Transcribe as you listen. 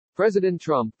President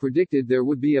Trump predicted there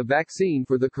would be a vaccine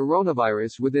for the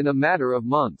coronavirus within a matter of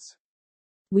months.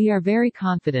 We are very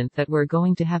confident that we're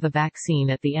going to have a vaccine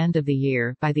at the end of the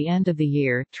year. By the end of the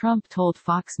year, Trump told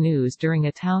Fox News during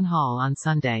a town hall on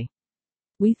Sunday.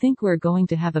 We think we're going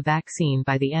to have a vaccine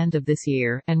by the end of this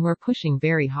year, and we're pushing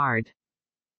very hard.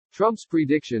 Trump's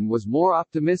prediction was more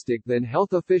optimistic than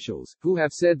health officials, who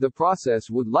have said the process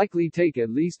would likely take at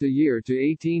least a year to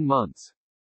 18 months.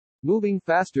 Moving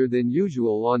faster than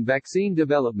usual on vaccine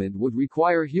development would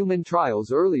require human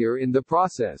trials earlier in the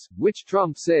process, which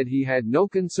Trump said he had no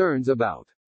concerns about.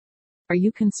 Are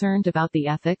you concerned about the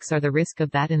ethics or the risk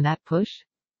of that in that push?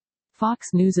 Fox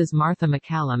News's Martha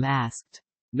MacCallum asked.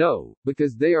 No,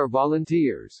 because they are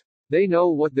volunteers. They know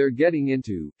what they're getting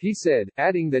into, he said,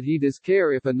 adding that he does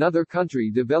care if another country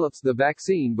develops the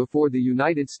vaccine before the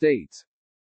United States.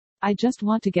 I just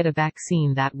want to get a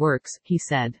vaccine that works, he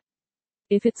said.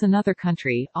 If it's another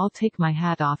country, I'll take my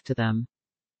hat off to them.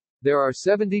 There are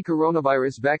 70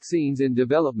 coronavirus vaccines in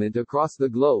development across the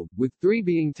globe, with 3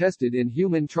 being tested in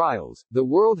human trials, the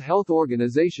World Health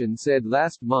Organization said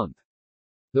last month.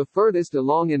 The furthest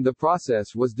along in the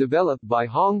process was developed by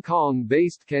Hong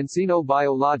Kong-based CanSino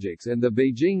Biologics and the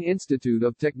Beijing Institute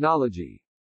of Technology.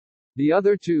 The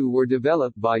other 2 were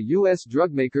developed by U.S.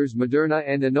 drugmakers Moderna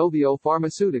and Inovio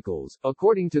Pharmaceuticals,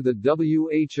 according to the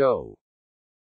WHO.